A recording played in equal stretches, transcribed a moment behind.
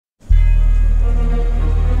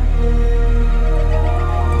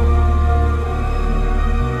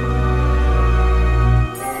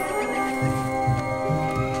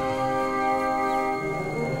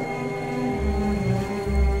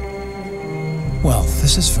Well,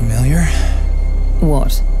 this is familiar.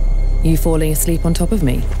 What? You falling asleep on top of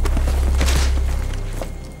me?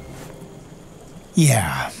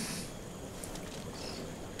 Yeah.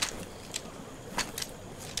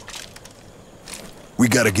 We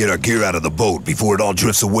gotta get our gear out of the boat before it all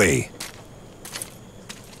drifts away.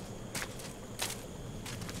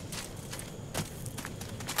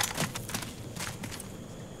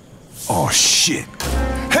 Oh shit!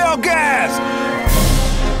 Hell gas!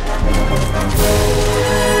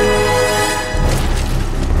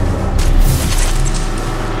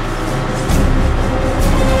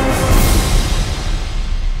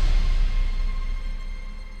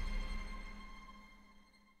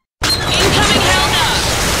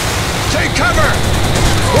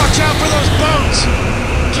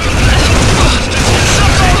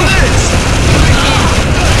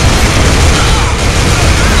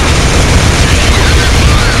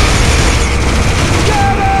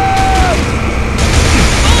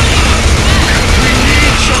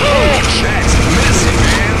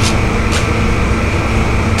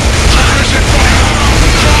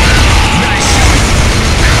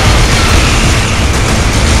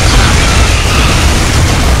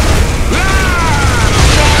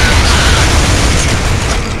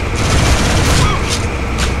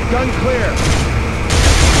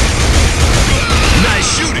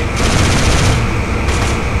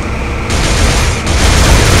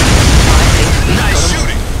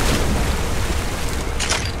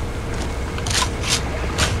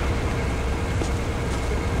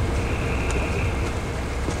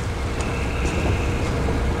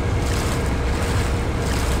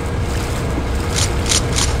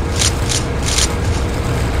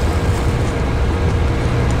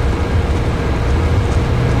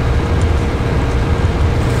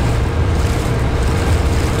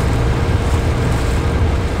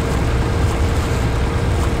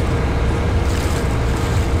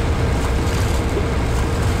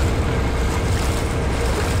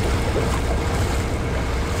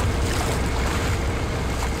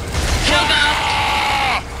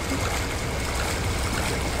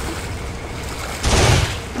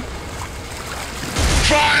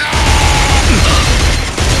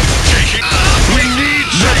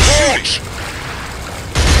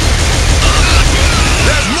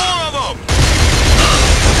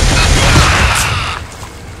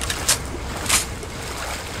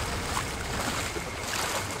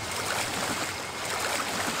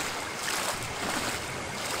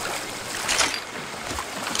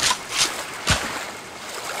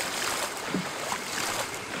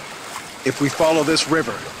 If we follow this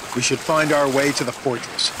river, we should find our way to the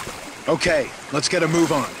fortress. Okay, let's get a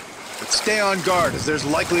move on. But stay on guard, as there's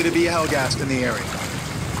likely to be hellgast in the area.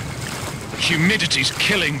 Humidity's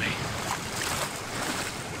killing me.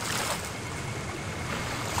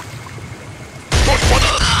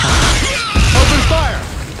 Open fire!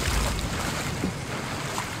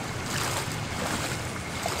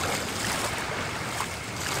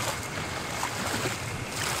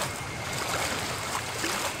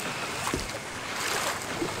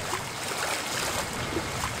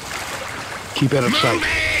 Keep out of sight. Move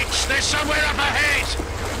it! There's somewhere up ahead!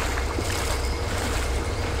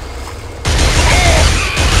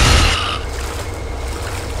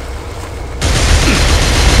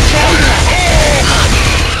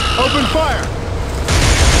 Open fire!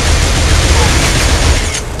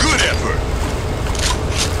 Good effort!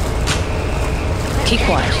 Keep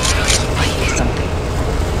quiet. I hear something.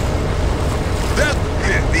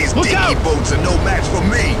 These dinky boats are no match for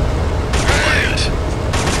me! Quiet!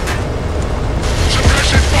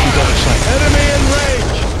 Suppressive fire! Enemy in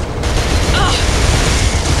range!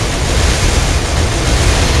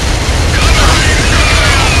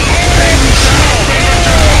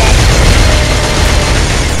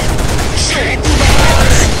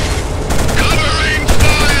 Covering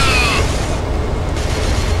fire!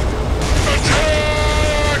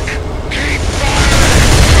 Attack! Keep firing!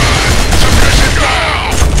 Suppressive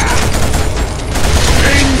fire!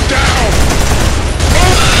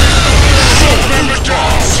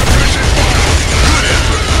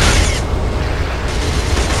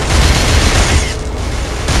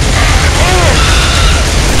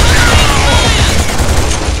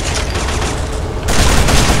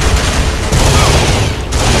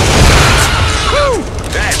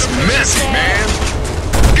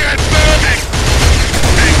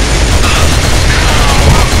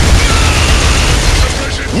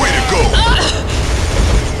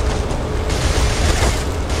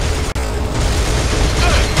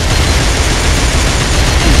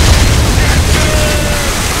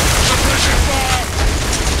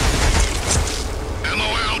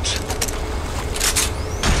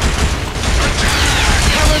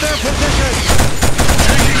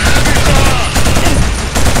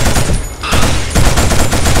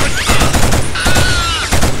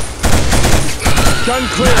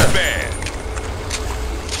 clear. Not bad.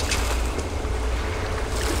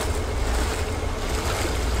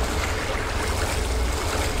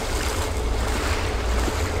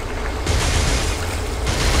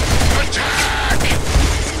 Attack!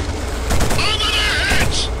 Over the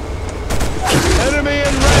heads! Enemy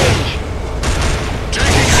in range!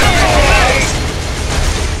 Taking heavy fire!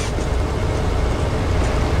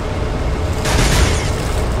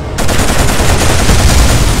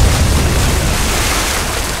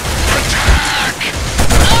 Attack!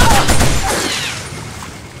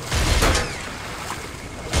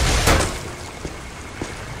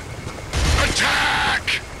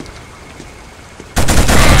 Attack!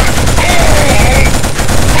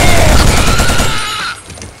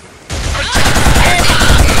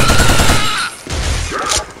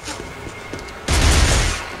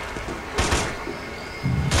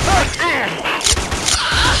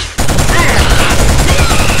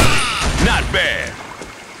 Not bad.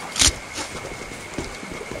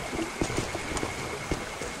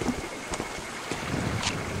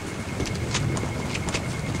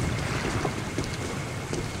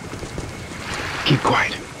 Keep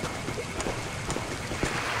quiet.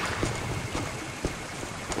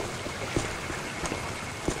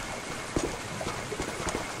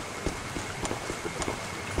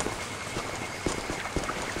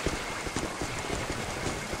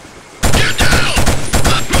 Get down!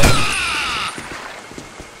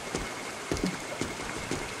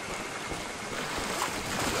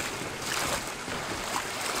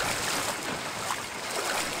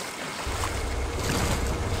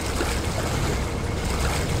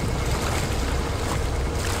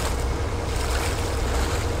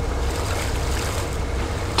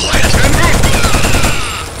 Quiet and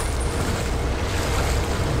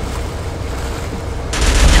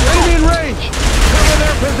Enemy in range! Cover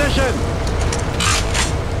their position!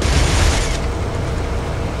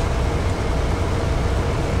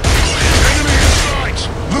 enemy in sight!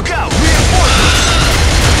 Look out! Reinforcements!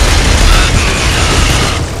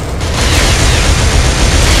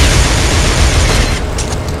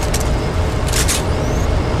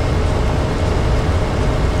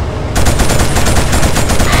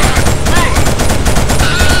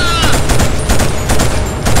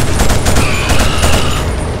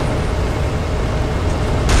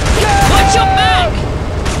 Watch your back!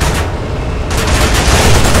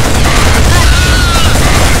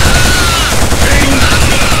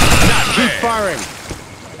 Not Keep bad. firing!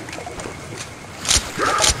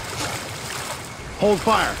 Hold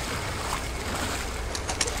fire!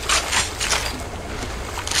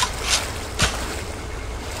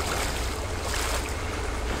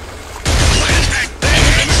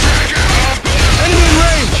 Enemy in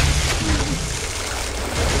range!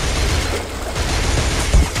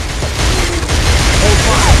 Hold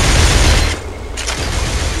fire!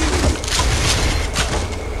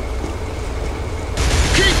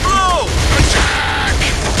 Keep low! Attack!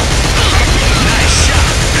 Nice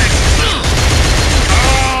shot!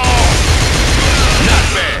 Oh! Not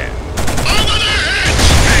bad! Over the heads!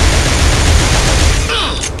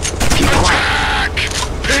 Attack!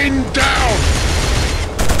 Pinned down!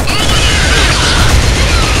 Over the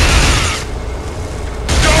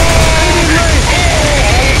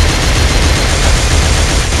heads!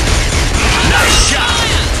 Nice shot!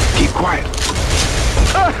 Keep quiet!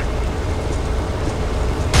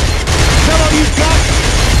 Is that all you've got?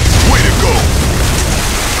 Way to go!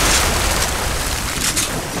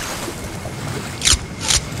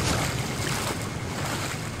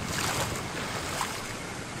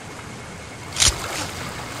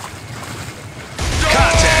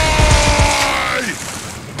 Die!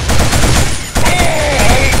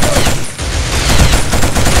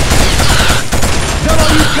 Is that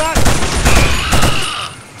all you've got?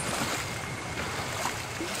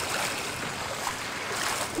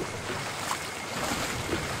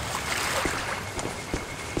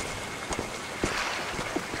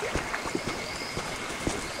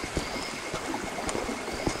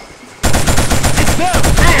 It's them!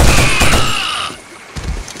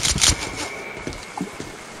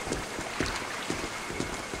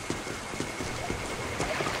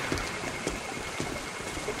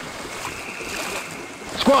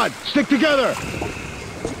 Squad, stick together!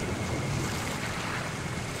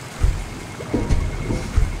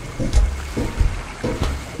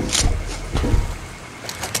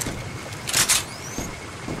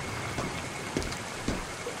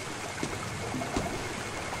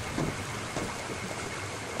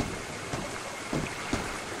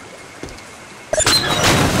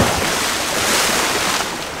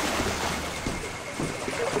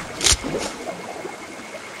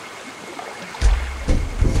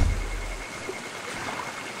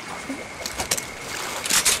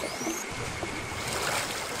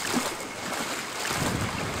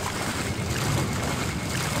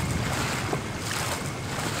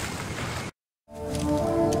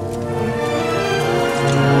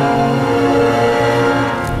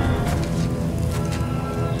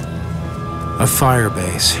 A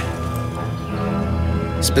firebase.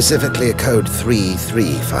 Specifically a code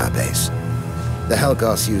 3-3 firebase. The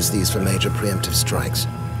Helghast use these for major preemptive strikes.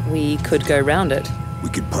 We could go round it. We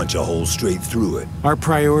could punch a hole straight through it. Our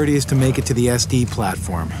priority is to make it to the SD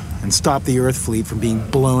platform and stop the Earth fleet from being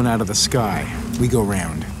blown out of the sky. We go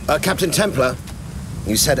round. Captain Templar,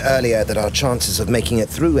 you said earlier that our chances of making it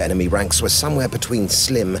through enemy ranks were somewhere between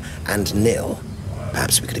slim and nil.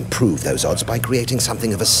 Perhaps we could improve those odds by creating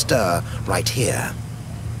something of a stir right here.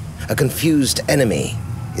 A confused enemy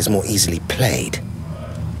is more easily played,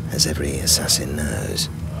 as every assassin knows.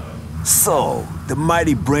 So, the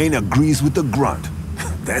mighty brain agrees with the grunt.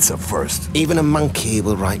 That's a first. Even a monkey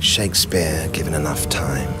will write Shakespeare, given enough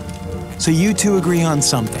time. So you two agree on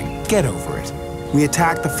something. Get over it. We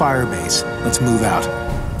attack the firebase. Let's move out.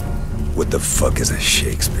 What the fuck is a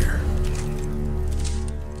Shakespeare?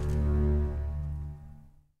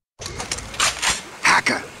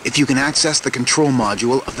 Hacker, if you can access the control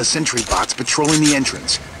module of the sentry bots patrolling the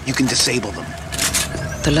entrance, you can disable them.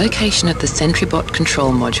 The location of the sentry bot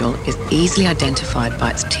control module is easily identified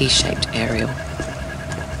by its T-shaped aerial.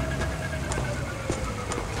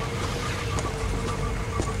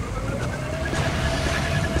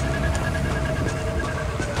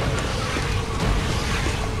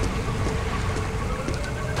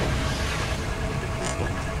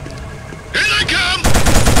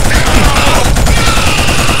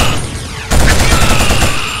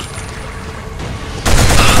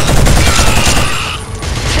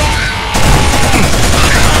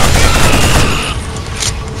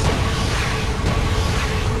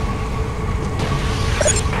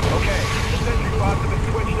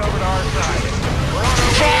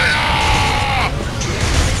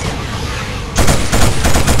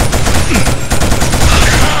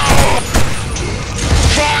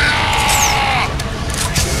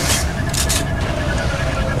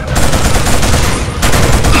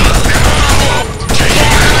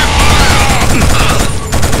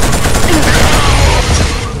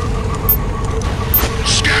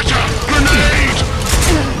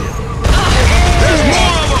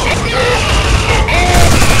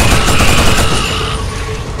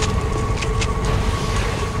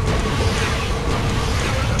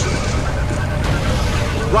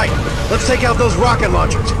 Let's take out those rocket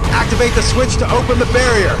launchers. Activate the switch to open the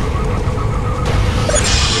barrier.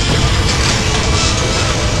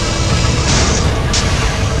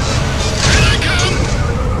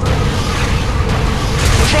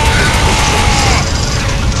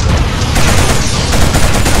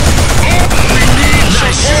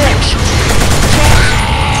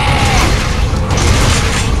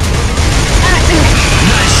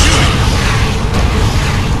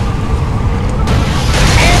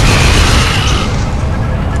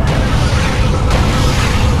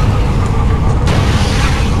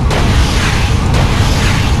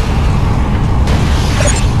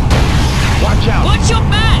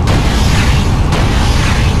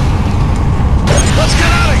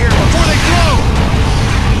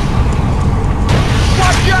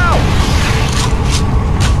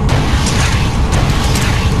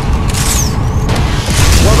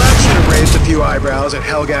 Eyebrows at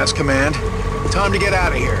Helghast Command. Time to get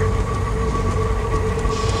out of here.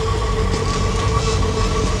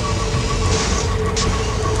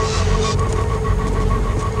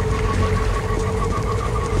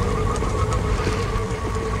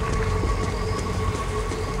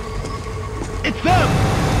 It's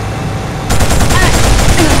them!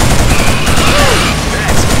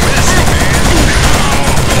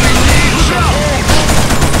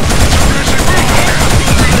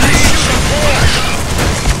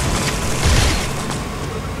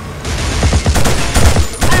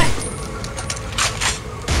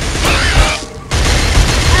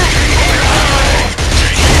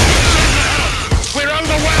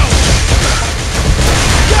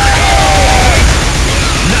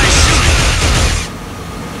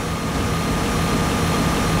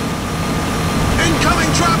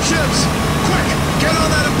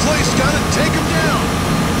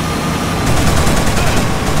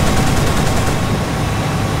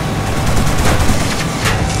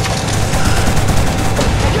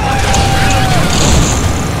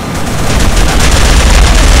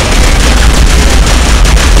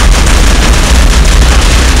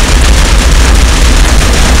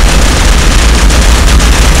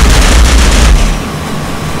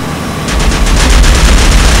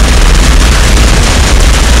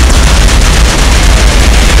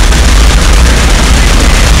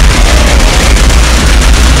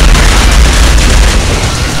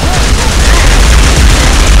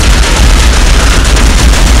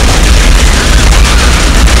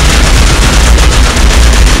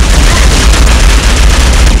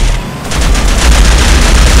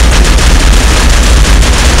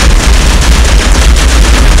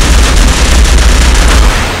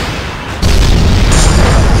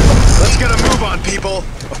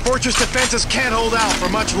 defenses can't hold out for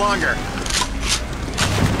much longer.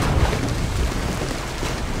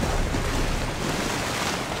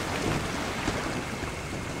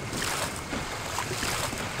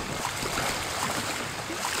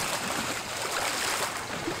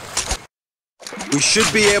 We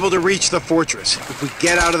should be able to reach the fortress if we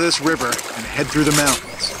get out of this river and head through the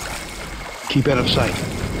mountains. Keep out of sight.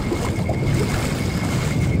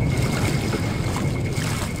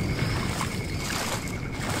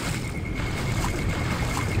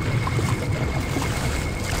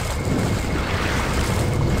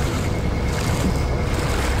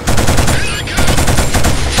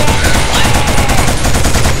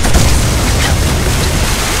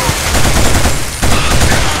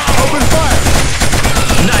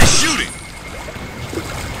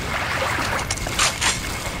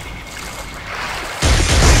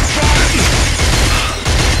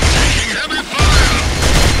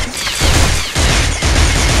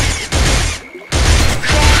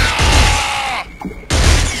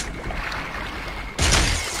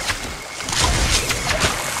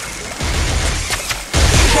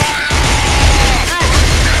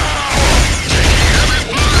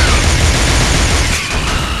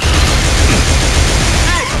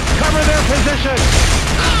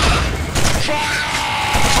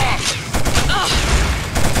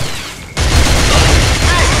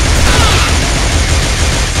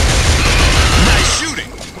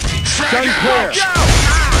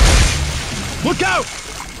 Look out!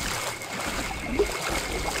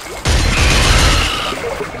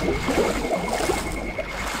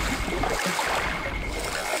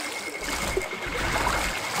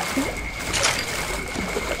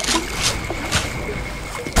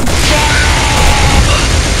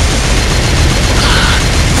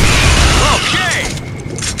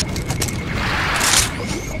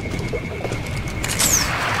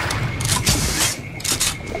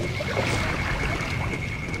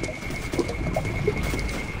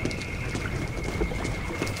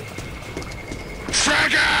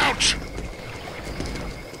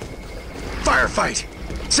 Firefight!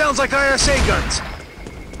 Sounds like ISA guns!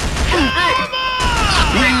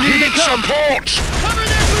 We need support! Cover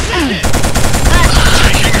their position!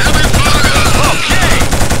 Taking heavy fire!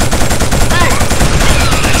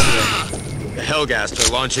 The Hellgast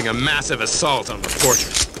are launching a massive assault on the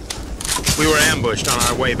fortress. We were ambushed on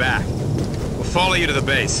our way back. We'll follow you to the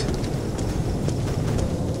base.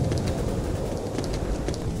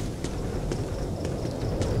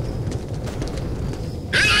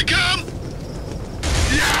 Here they come!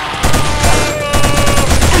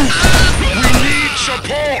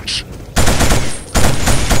 Support!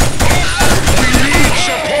 We need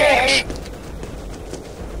support!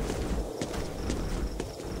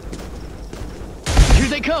 Here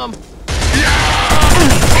they come!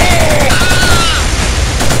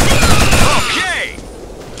 Okay!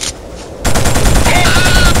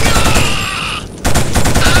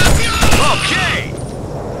 Okay!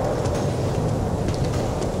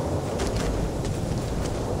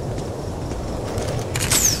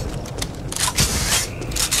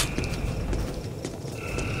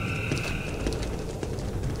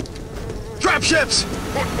 Ships!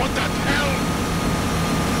 What the hell?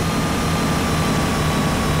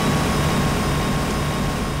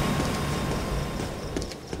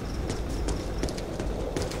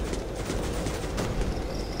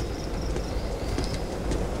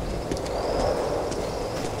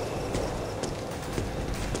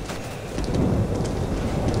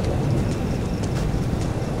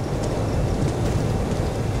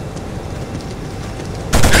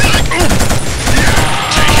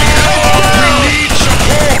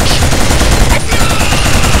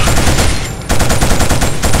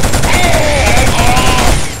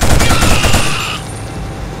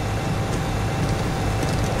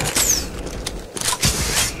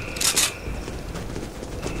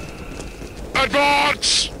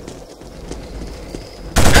 Advance!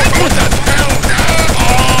 What the hell?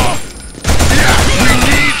 Yeah, we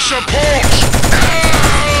need support!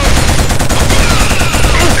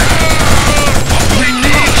 We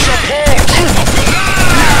need support!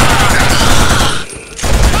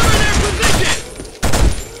 Cover their position!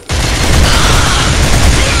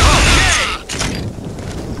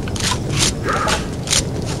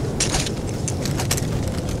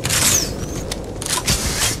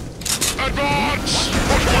 Advance!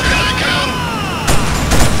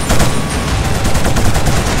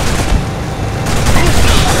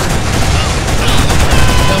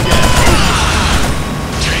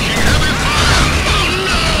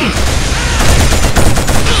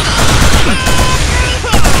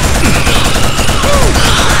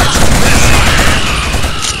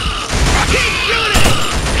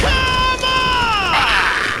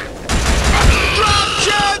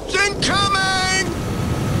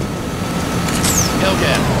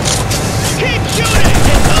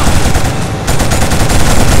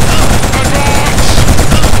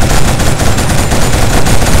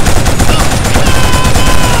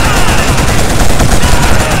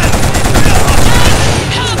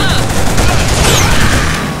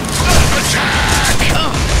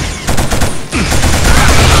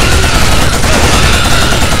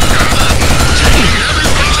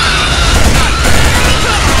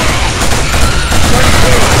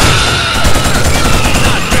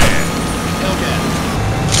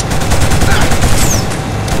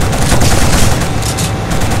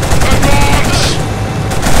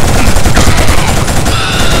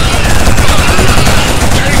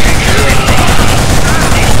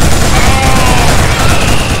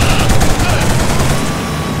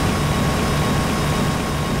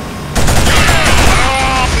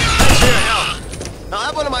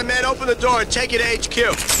 my men, open the door and take it to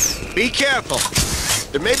HQ. Be careful.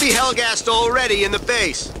 There may be Hellgast already in the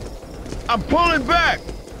base. I'm pulling back!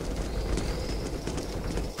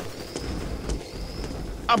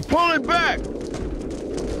 I'm pulling back!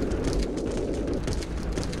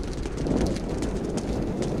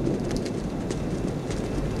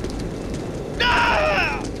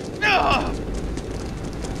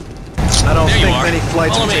 I don't think many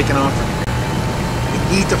flights are taking off.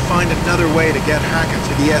 We need to find another way to get Haka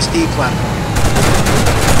to the SD platform.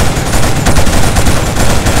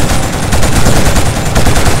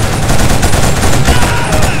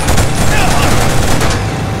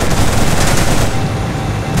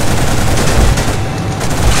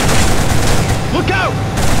 Look out!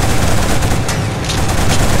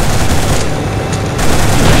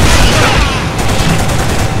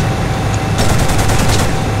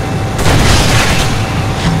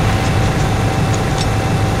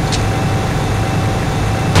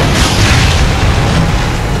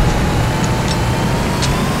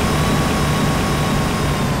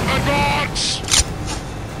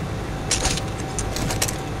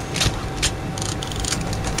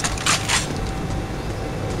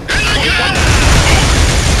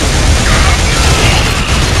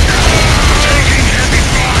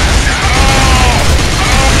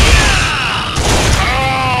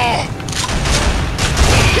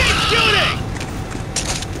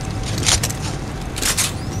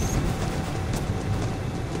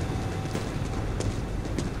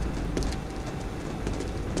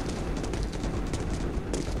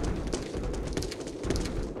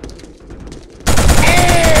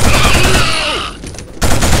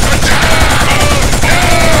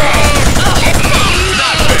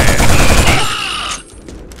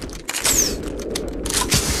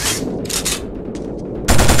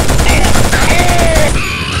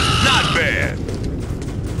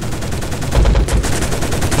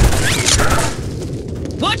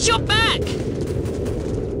 Watch your back!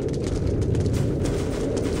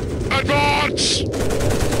 Advance!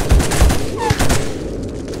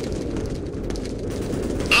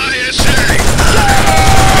 ISA!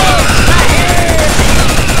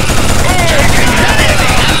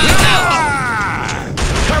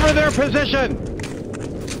 Cover their position!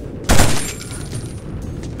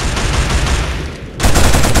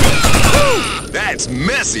 That's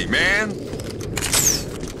messy, man!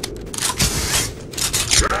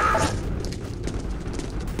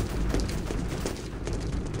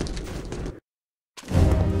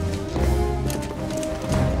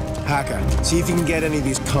 Haka, see if you can get any of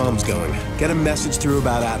these comms going. Get a message through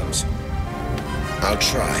about Adams. I'll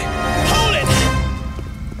try. Hold it!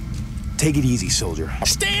 Take it easy, soldier.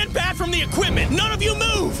 Stand back from the equipment! None of you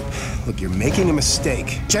move! Look, you're making a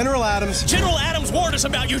mistake. General Adams... General Adams warned us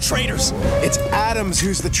about you traitors! It's Adams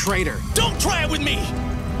who's the traitor. Don't try it with me!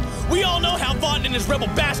 We all know how Vaughn and his rebel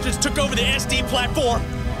bastards took over the SD platform.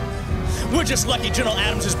 We're just lucky General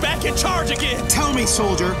Adams is back in charge again. Tell me,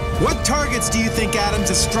 soldier, what targets do you think Adams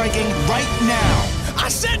is striking right now? I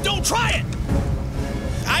said don't try it!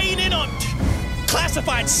 I ain't in on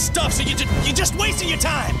classified stuff, so you're just wasting your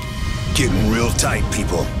time. Getting real tight,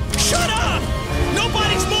 people. Shut up!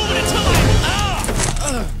 Nobody's moving until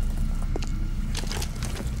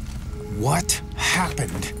What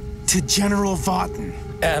happened to General Vaughn?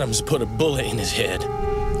 Adams put a bullet in his head.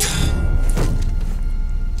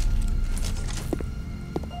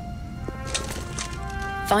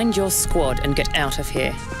 Find your squad and get out of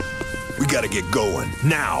here. We gotta get going,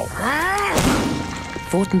 now!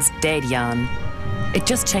 Vaughton's dead, Jan. It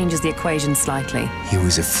just changes the equation slightly. He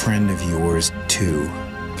was a friend of yours, too.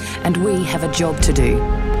 And we have a job to do.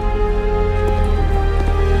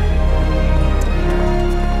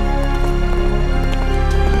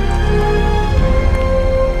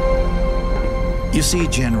 You see,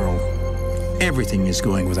 General, everything is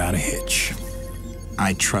going without a hitch.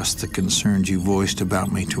 I trust the concerns you voiced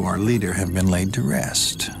about me to our leader have been laid to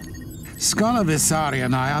rest. Scholar Visari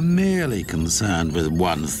and I are merely concerned with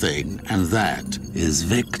one thing, and that is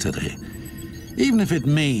victory. Even if it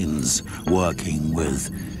means working with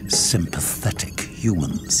sympathetic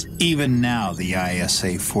humans. Even now, the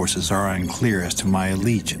ISA forces are unclear as to my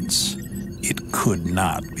allegiance. It could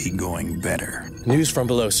not be going better. News from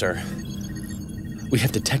below, sir. We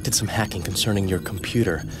have detected some hacking concerning your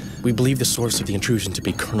computer. We believe the source of the intrusion to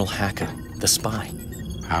be Colonel Hacker, the spy.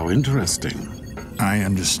 How interesting. I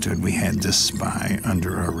understood we had this spy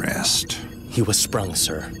under arrest. He was sprung,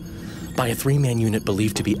 sir, by a three-man unit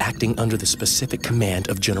believed to be acting under the specific command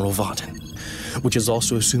of General Vaughn, which is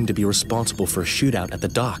also assumed to be responsible for a shootout at the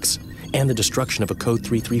docks and the destruction of a Code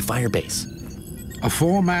 3-3 firebase. A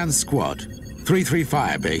four-man squad, 3-3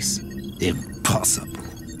 firebase? Impossible.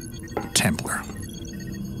 Templar.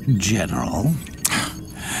 General?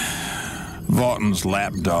 Vaughton's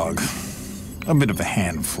lapdog. A bit of a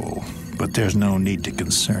handful, but there's no need to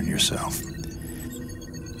concern yourself.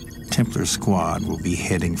 Templar squad will be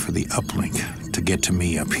heading for the uplink to get to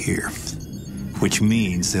me up here, which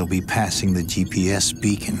means they'll be passing the GPS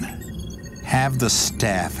beacon. Have the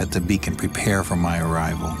staff at the beacon prepare for my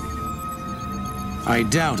arrival. I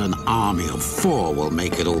doubt an army of 4 will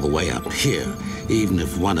make it all the way up here, even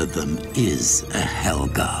if one of them is a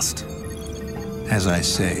Helghast. As I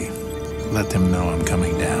say, let them know I'm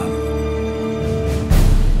coming down.